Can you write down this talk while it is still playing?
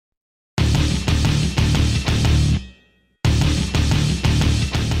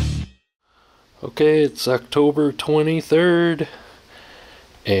Okay, it's October 23rd,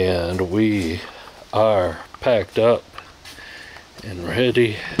 and we are packed up and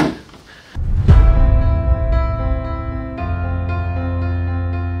ready.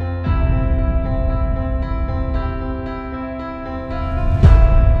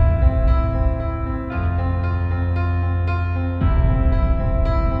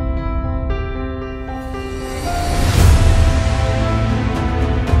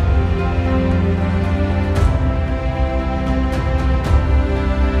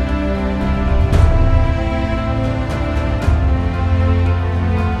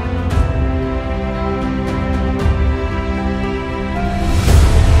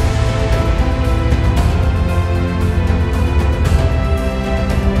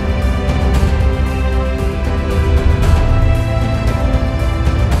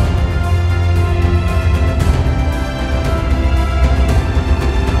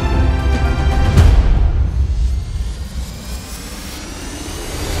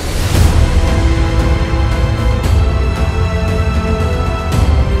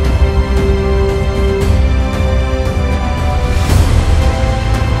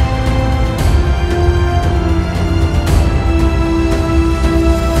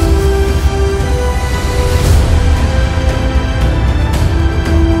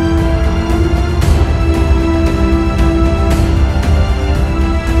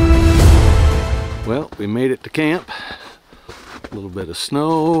 We made it to camp. A little bit of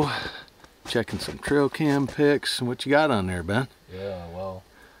snow, checking some trail cam pics. What you got on there, Ben? Yeah, well,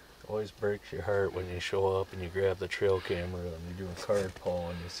 it always breaks your heart when you show up and you grab the trail camera and you do a card pull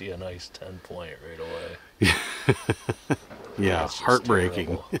and you see a nice 10-point right away. Yeah, heartbreaking.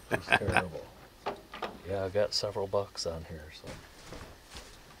 Terrible. It's terrible. Yeah, I got several bucks on here, so.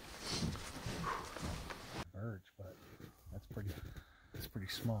 Birch, but that's pretty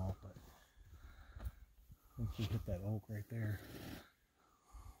small, but I think we hit that oak right there.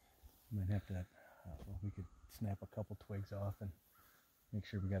 Might have to, we could snap a couple twigs off and make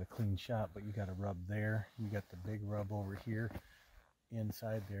sure we got a clean shot, but you got a rub there. You got the big rub over here.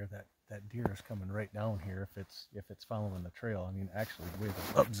 Inside there, that deer is coming right down here if it's following the trail. I mean, actually, the way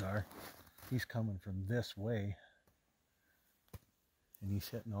the rubs are, he's coming from this way, and he's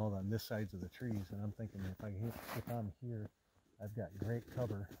hitting all on this sides of the trees. And I'm thinking if I'm here, I've got great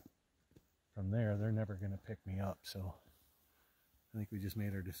cover. From there, they're never going to pick me up, so I think we just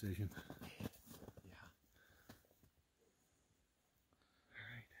made our decision. Yeah.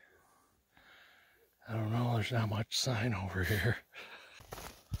 All right. I don't know, there's not much sign over here.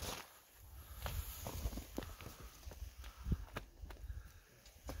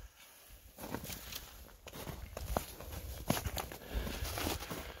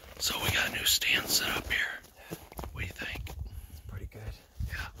 So we got a new stand set up here. What do you think? It's pretty good.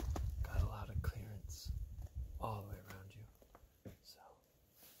 Yeah. Got a lot of clearance all the way around you. So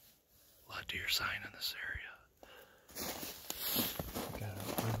A lot of deer sign in this area. we got a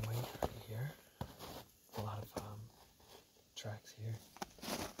runway right here. A lot of tracks here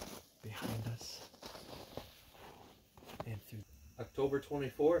behind us and through. October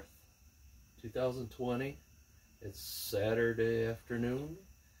 24th, 2020. It's Saturday afternoon.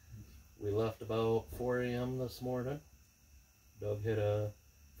 We left about 4 a.m. this morning. Doug hit a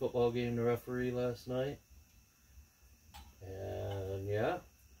football game to referee last night. And yeah,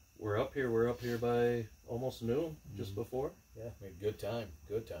 we're up here by almost noon, just before. Yeah, made good time.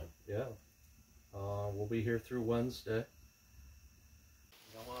 Good time. Yeah. We'll be here through Wednesday.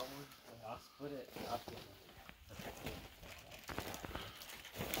 You know what? I'll split it.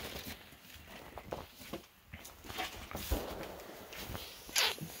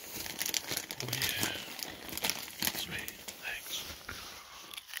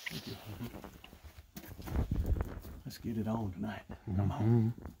 Let's get it on tonight. Come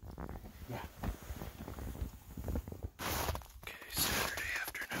on. Yeah. Okay, Saturday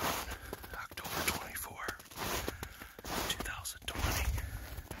afternoon, October 24th, 2020.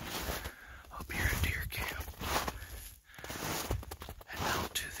 Up here at Deer Camp. Heading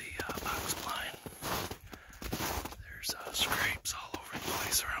out to the box blind. There's scrapes all over the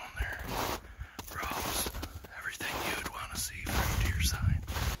place around there. Rubs, everything you'd want to see from deer sign.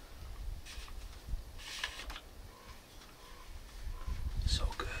 So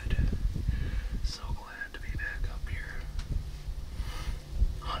good.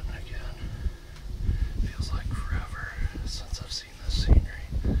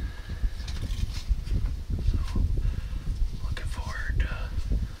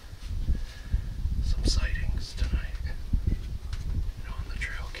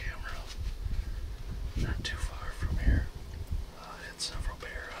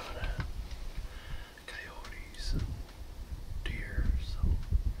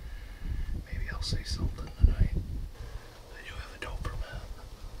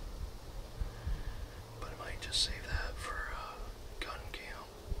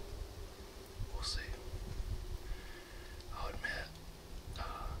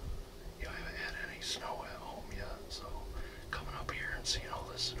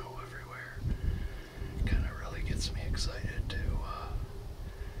 snow everywhere. Kind of really gets me excited to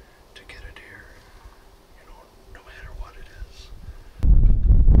get a deer, you know, no matter what it is.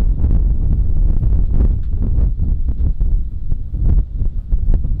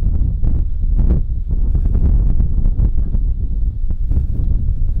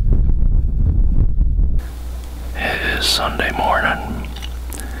 It is Sunday morning,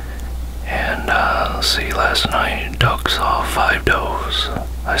 and see, last night Doug saw 5 does.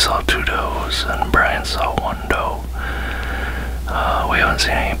 I saw 2 does, and Brian saw 1 doe. We haven't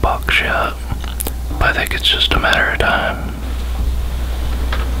seen any bucks yet, but I think it's just a matter of time.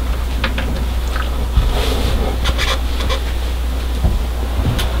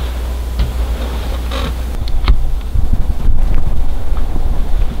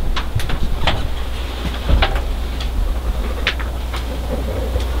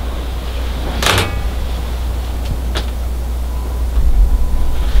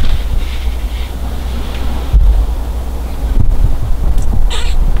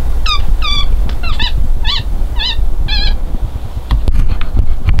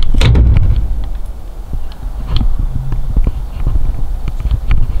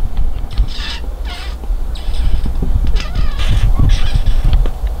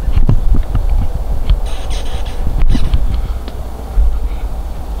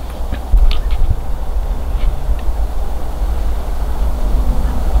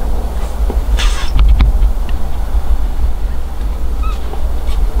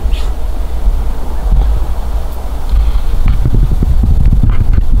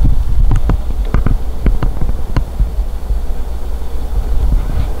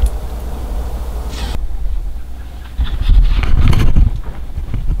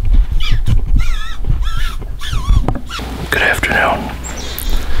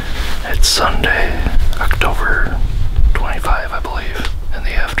 It's Sunday, October 25, I believe, in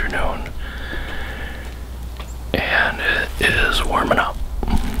the afternoon, and it is warming up.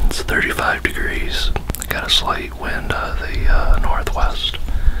 It's 35 degrees. Got a slight wind out of the northwest.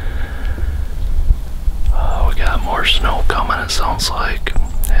 We got more snow coming, it sounds like,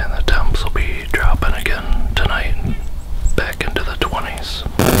 and the temps will be dropping again tonight, back into the 20s,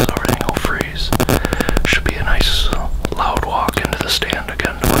 so everything will freeze. Should be a nice loud walk into the stand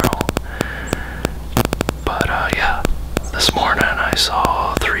again tomorrow. But yeah, this morning I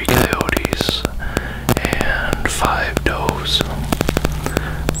saw 3 coyotes and 5 does.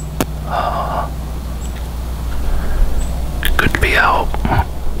 Good to be out.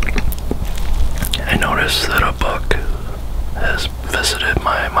 I noticed that a buck has visited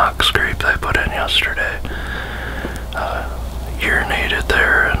my mock scrape I put in yesterday. Urinated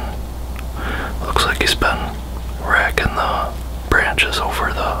there, and looks like he's been racking the branches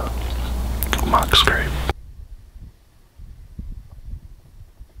over the mock scrape.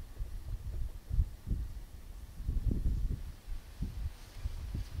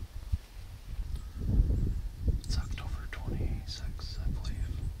 It's October 26th, I believe,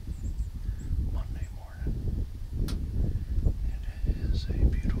 Monday morning. It is a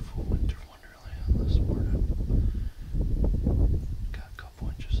beautiful winter wonderland this morning. Got a couple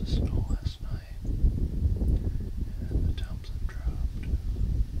inches of snow last night, and the temps have dropped.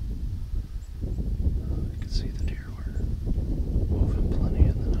 You can see the deer were moving plenty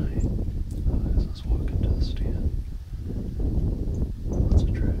in the night as I was walking to the stand. Lots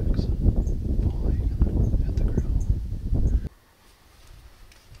of tracks and falling and hit the ground.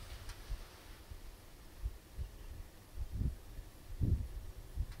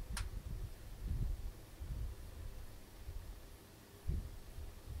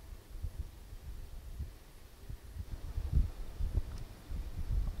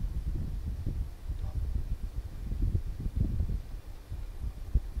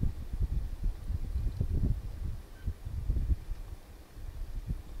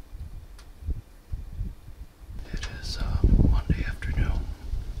 It is Monday afternoon,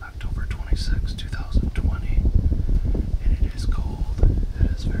 October 26, 2020, and it is cold.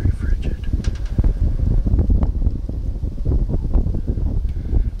 It is very frigid.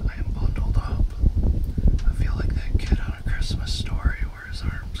 I am bundled up. I feel like that kid on A Christmas Story where his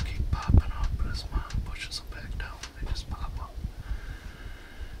arms keep popping up and his mom pushes them back down. They just pop up.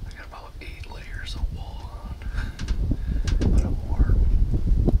 I got about 8 layers of wool on, but I'm warm.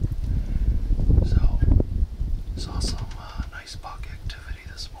 So, saw some nice buck activity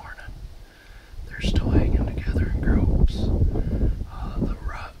this morning. They're still hanging together in groups. The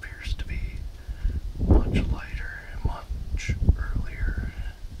rut appears to be much lighter and much earlier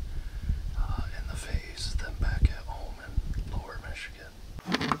in the phase than back at home in lower Michigan.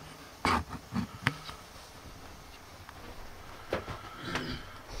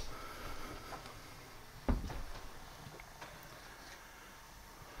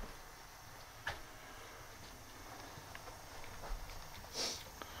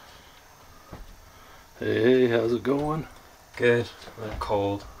 Hey, how's it going? Good. A little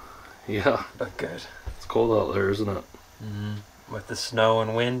cold, Yeah, but good. it's cold out there, isn't it? With the snow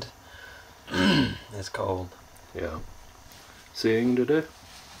and wind, it's cold. Yeah. Seeing today?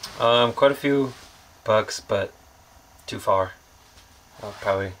 Quite a few bucks, but too far.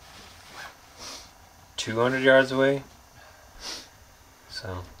 Probably 200 yards away.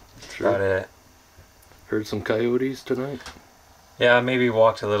 So, Sure. about it. Heard some coyotes tonight? Yeah, maybe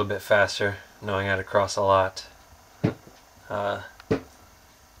walked a little bit faster, knowing how to cross a lot.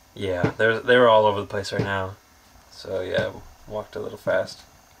 Yeah, they were all over the place right now. So yeah, walked a little fast.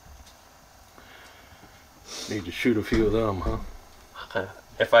 Need to shoot a few of them, huh?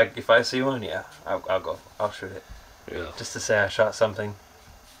 If I see one, yeah, I'll go. I'll shoot it. Yeah. Just to say I shot something.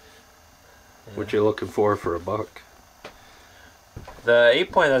 Yeah. What you looking for a buck? The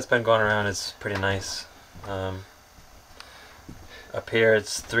 8-point that's been going around is pretty nice. Up here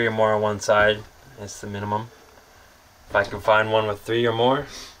it's 3 or more on one side. It's the minimum. If I can find one with 3 or more,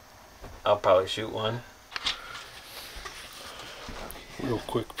 I'll probably shoot one. Real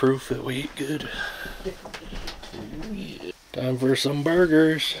quick proof that we eat good. Time for some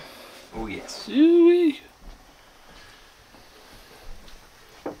burgers. Oh yes. Ooh-wee.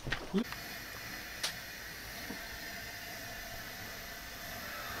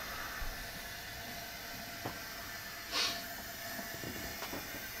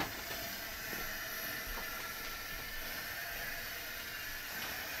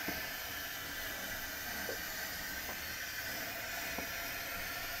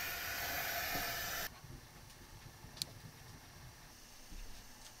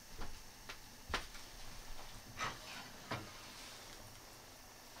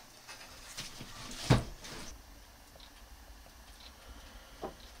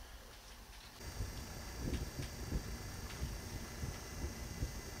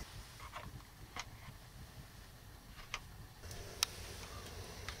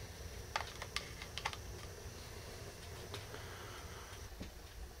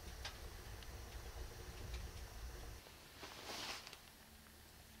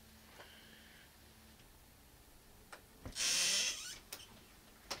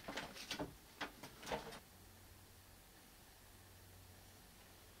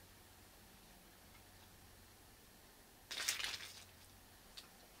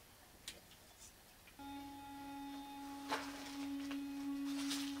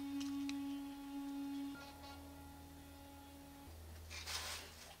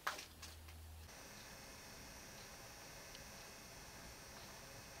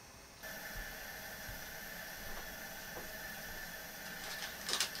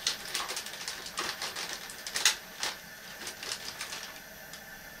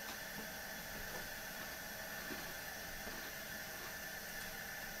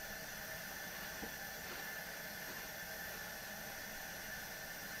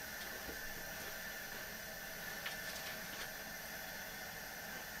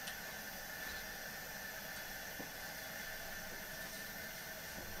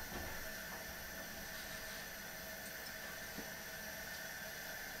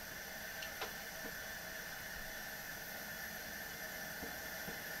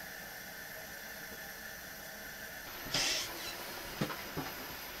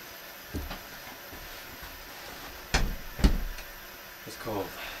 It's cold.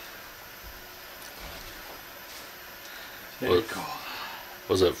 Very cold.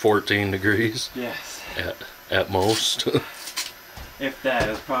 Was it 14 degrees? Yes. At most? If that,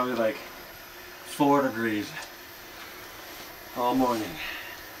 it's probably like 4 degrees all morning.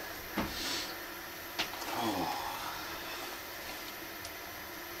 Oh.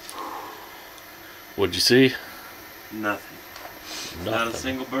 What'd you see? Nothing. Not a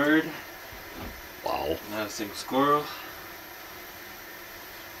single bird. Wow. Not a single squirrel.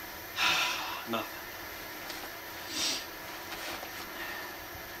 Nothing.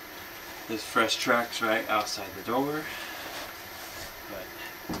 There's fresh tracks right outside the door.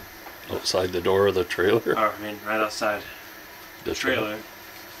 But Outside the door of the trailer? or, I mean, right outside the trailer.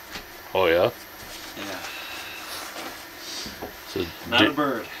 Oh yeah? Yeah. So Not a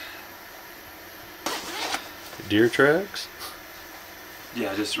bird. deer tracks?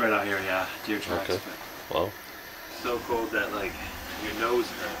 Yeah, just right out here, yeah. Deer tracks. Okay. But Wow. so cold that, like, your nose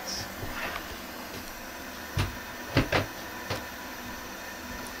hurts.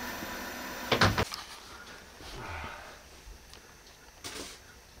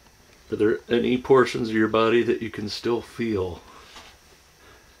 Are there any portions of your body that you can still feel?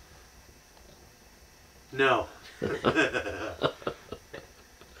 No.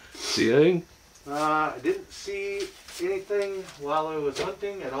 Seeing? I didn't see anything while I was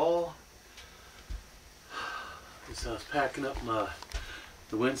hunting at all. As I was packing up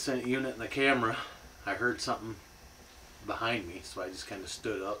the wind scent unit and the camera, I heard something behind me, so I just kind of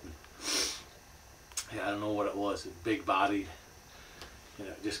stood up and yeah, I don't know what it was. It big bodied, you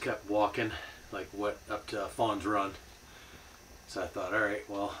know, just kept walking like what up to Fawn's Run. So I thought, all right,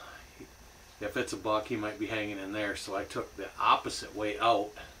 well, if it's a buck, he might be hanging in there. So I took the opposite way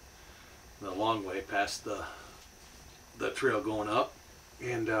out, the long way past the trail going up,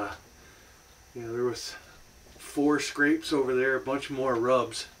 and you know, there was 4 scrapes over there, a bunch more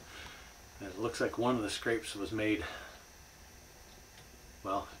rubs, and it looks like one of the scrapes was made,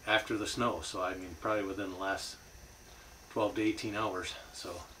 well, after the snow. So I mean, probably within the last 12 to 18 hours.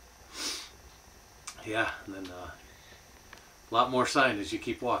 So yeah, and then a lot more sign as you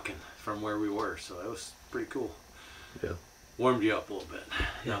keep walking from where we were. So that was pretty cool. Yeah. Warmed you up a little bit.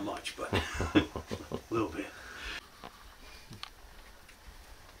 Yeah. Not much, but a little bit.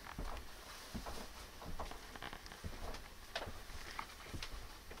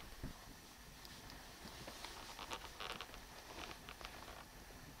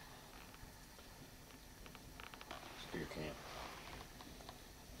 Deer camp.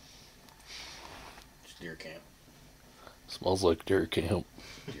 It's deer camp. Smells like deer camp.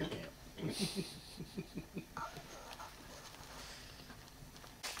 Deer camp.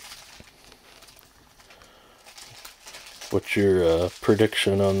 What's your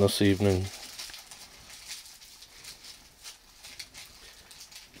prediction on this evening?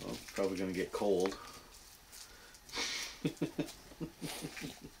 Well, it's probably gonna get cold.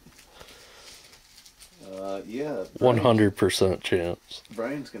 Yeah. 100% chance.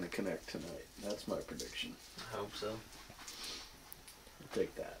 Brian's gonna connect tonight. That's my prediction. I hope so. I'll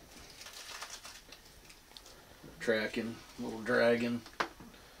take that. Tracking, little dragging.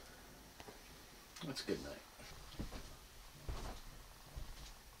 That's a good night.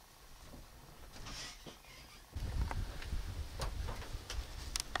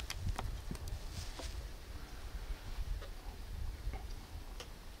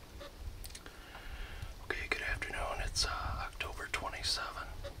 Okay, good afternoon. It's October 27,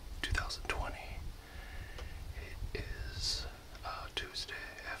 2020. It is Tuesday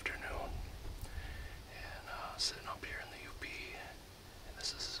afternoon, and sitting up here in the UP, and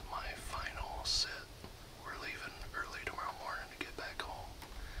this is my final sit. We're leaving early tomorrow morning to get back home.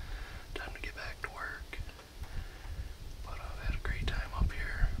 Time to get back to work. But I've had a great time up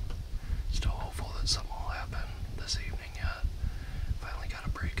here. Still hopeful that something will happen this evening yet. Finally got a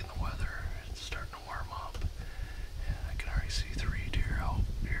break in the weather. It's starting to warm up, and I can already see 3 deer out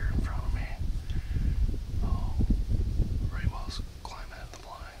here in front of me. Right while I was climbing in the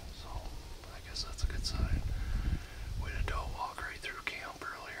blind, so I guess that's a good sign. We had a doe walk right through camp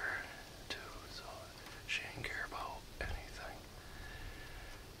earlier too, so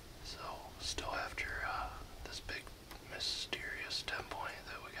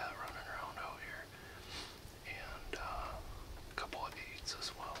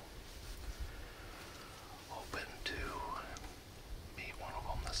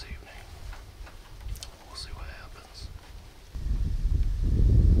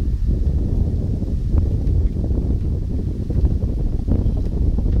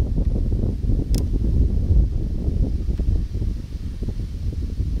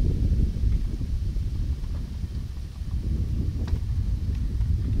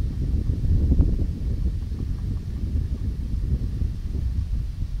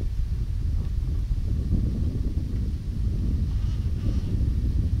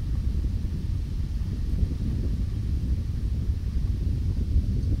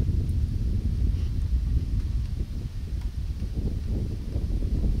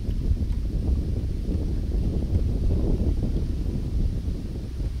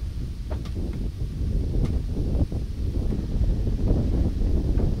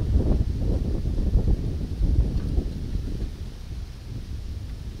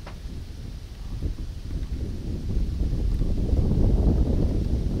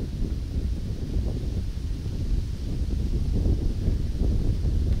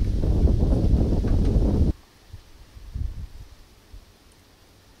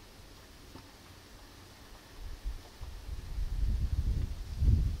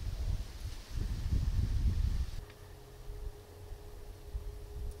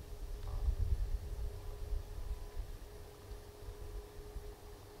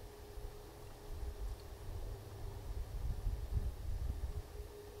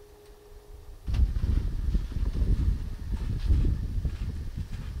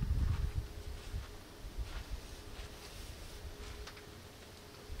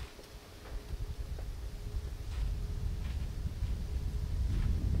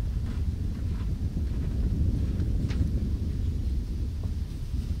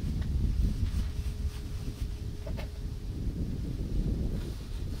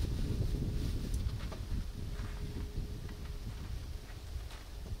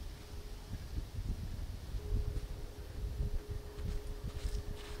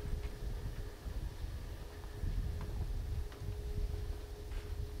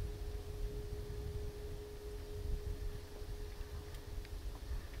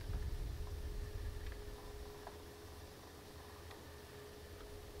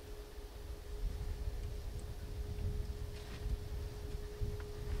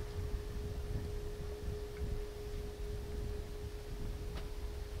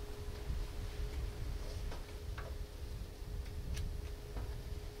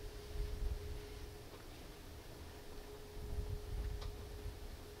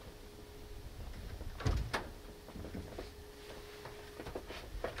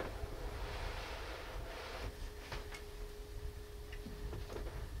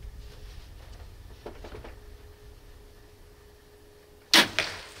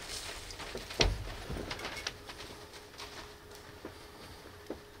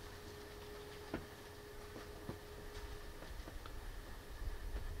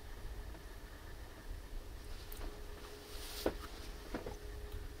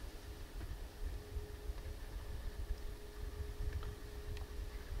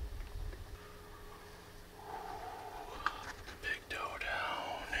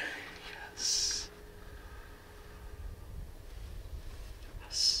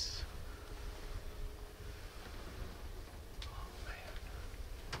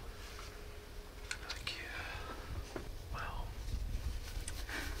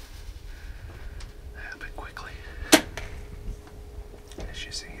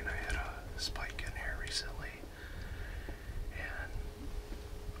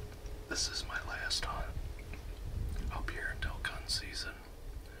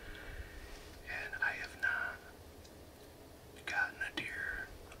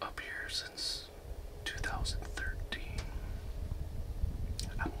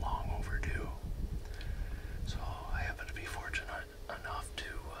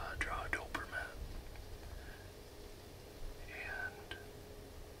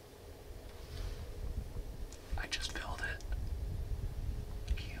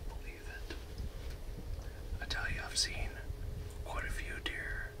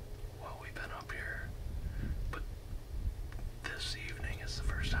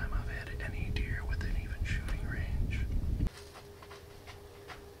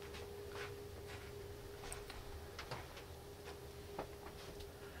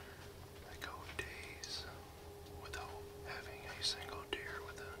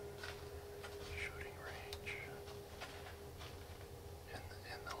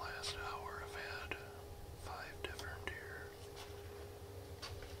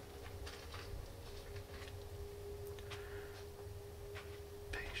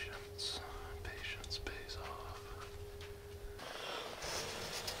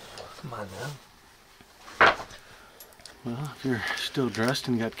on now. Well, if you're still dressed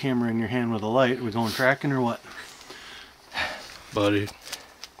and got camera in your hand with a light, are we going tracking or what? Buddy,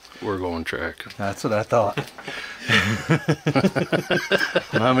 we're going track. That's what I thought.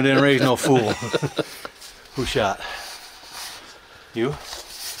 Mama didn't raise no fool. Who shot? You?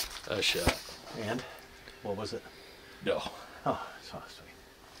 I shot. And? What was it? No. Oh, so sweet.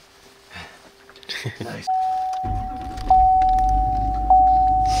 Nice.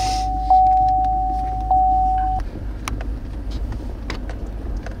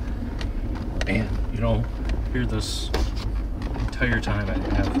 And, you know, here this entire time I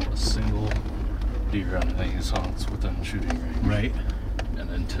didn't have a single deer on any hunts within shooting range. Right. And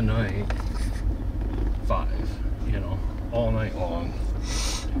then tonight, 5, you know, all night long.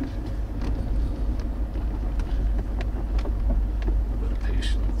 Bit of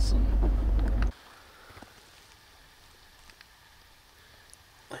patience and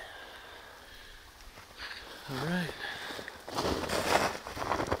All right.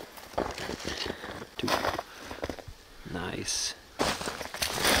 2. Nice.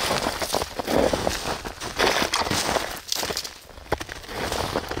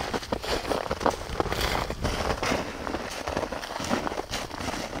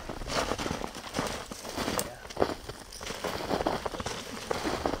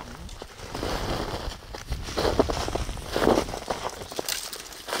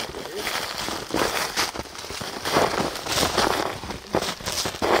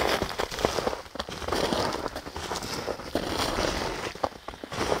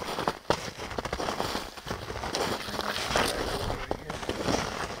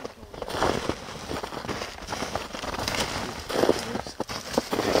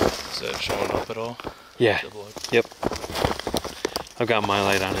 is that showing up at all? Yeah. The blood? Yep. I've got my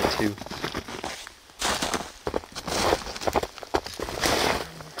light on it too.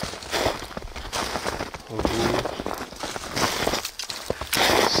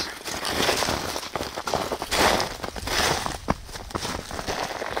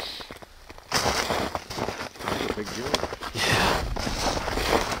 Big deal. Yeah.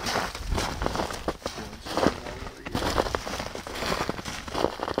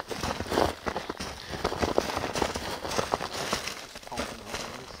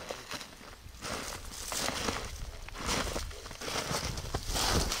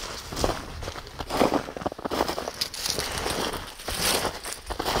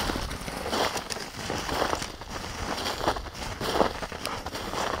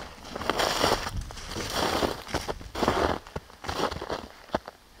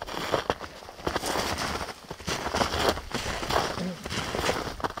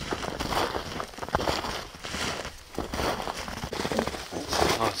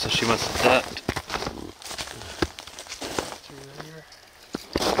 Oh, so she must have ducked.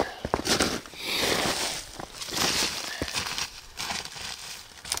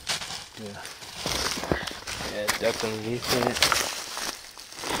 Yeah. Yeah, it ducked underneath it.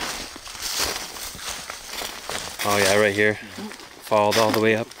 Oh yeah, right here. Followed all the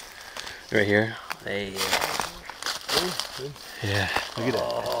way up. Right here. Hey. Yeah. Look at that.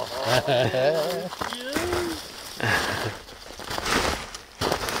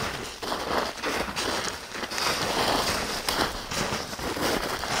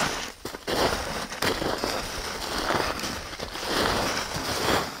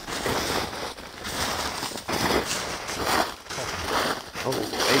 Oh,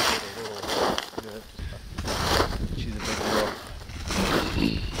 hey. She's a big girl.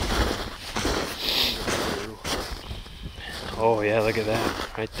 Oh yeah, look at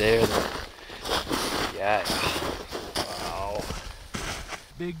that. Right there. Yeah. Wow.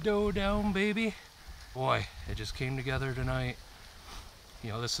 Big doe down, baby. Boy, it just came together tonight.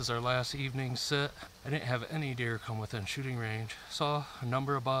 You know, this is our last evening sit. I didn't have any deer come within shooting range. Saw a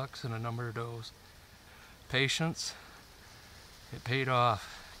number of bucks and a number of does. Patience, it paid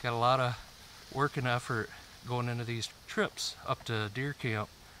off. Got a lot of work and effort going into these trips up to deer camp.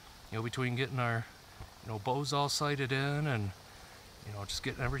 You know, between getting our, you know, bows all sighted in and, you know, just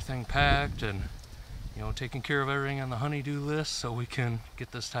getting everything packed and, you know, taking care of everything on the honey-do list so we can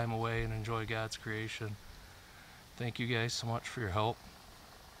get this time away and enjoy God's creation. Thank you guys so much for your help.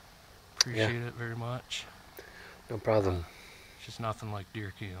 Appreciate it very much. No problem. It's just nothing like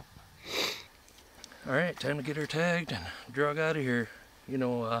deer camp. All right, time to get her tagged and drug out of here. You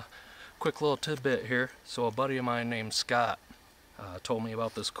know, quick little tidbit here. So a buddy of mine named Scott told me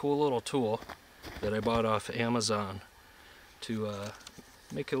about this cool little tool that I bought off Amazon to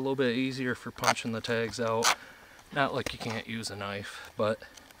make it a little bit easier for punching the tags out. Not like you can't use a knife, but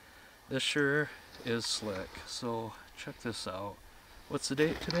this sure is slick. So check this out. What's the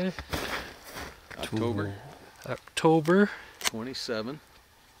date today? October October. 27.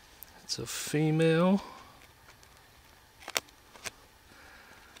 It's a female.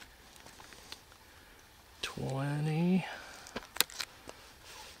 $27.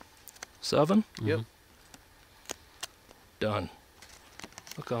 Yep. Done.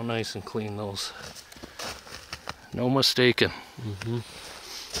 Look how nice and clean those. No mistaken.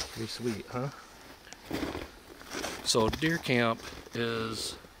 Pretty sweet, huh? So deer camp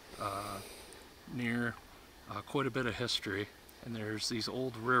is near quite a bit of history, and there's these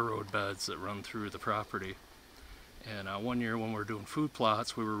old railroad beds that run through the property. And one year when we were doing food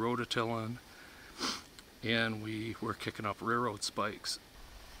plots, we were rototilling, and we were kicking up railroad spikes,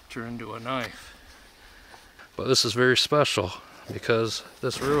 turned into a knife. But this is very special because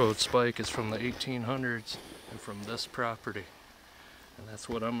this railroad spike is from the 1800s and from this property. And that's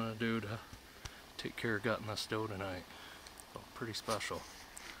what I'm going to do to take care of gutting this doe tonight. So pretty special.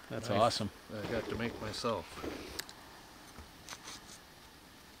 That's Knife awesome. I got to make myself.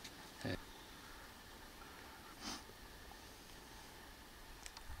 And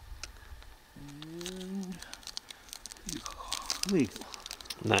Legal.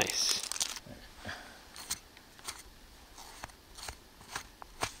 Nice.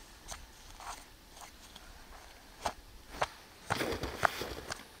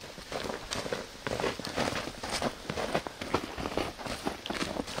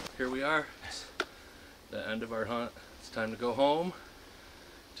 here we are. It's the end of our hunt. It's time to go home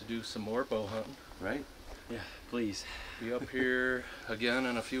to do some more bow hunting, right? Yeah, please. Be up here again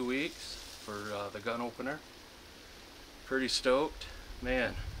in a few weeks for the gun opener. Pretty stoked.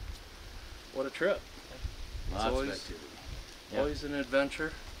 Man, what a trip. Lots always- of activity. Always an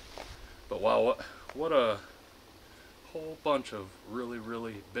adventure. But wow, what a whole bunch of really,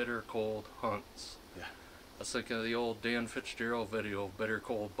 really bitter cold hunts. Yeah. I was thinking of the old Dan Fitzgerald video, Bitter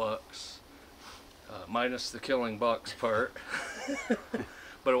Cold Bucks. Minus the killing bucks part.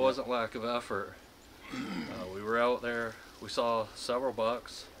 But it wasn't lack of effort. We were out there, we saw several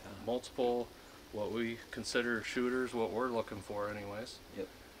bucks, multiple what we consider shooters, what we're looking for anyways. Yep.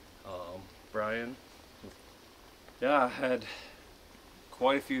 Brian? Yeah, I had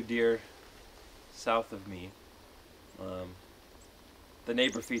quite a few deer south of me. The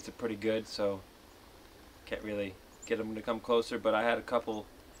neighbor feeds are pretty good, so can't really get them to come closer, but I had a couple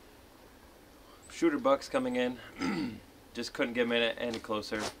shooter bucks coming in. Just couldn't get them in any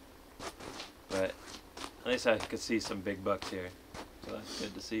closer, but at least I could see some big bucks here, so that's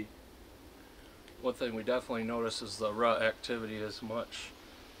good to see. One thing we definitely notice is the rut activity is much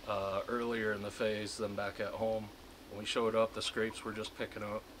earlier in the phase than back at home. When we showed up, the scrapes were just picking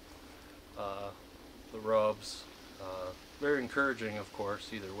up. The rubs, very encouraging of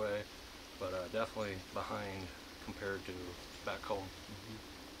course either way, but definitely behind compared to back home.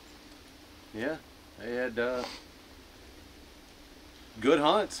 Yeah, I had good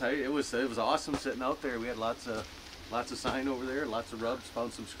hunts. It was awesome sitting out there. We had lots of sign over there, lots of rubs,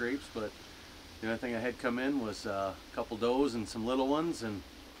 found some scrapes, but the only thing I had come in was a couple does and some little ones, and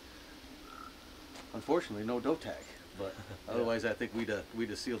unfortunately no doe tag. But otherwise, I think we'd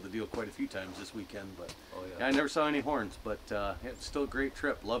have sealed the deal quite a few times this weekend. But Oh yeah. yeah, I never saw any horns, but it's still a great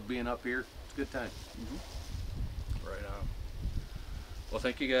trip. Love being up here. It's a good time. Right on. Well,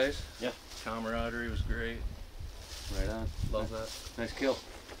 thank you guys. Yeah. Camaraderie was great. Right on. Love that. Nice kill.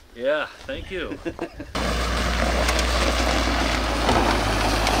 Yeah, thank you.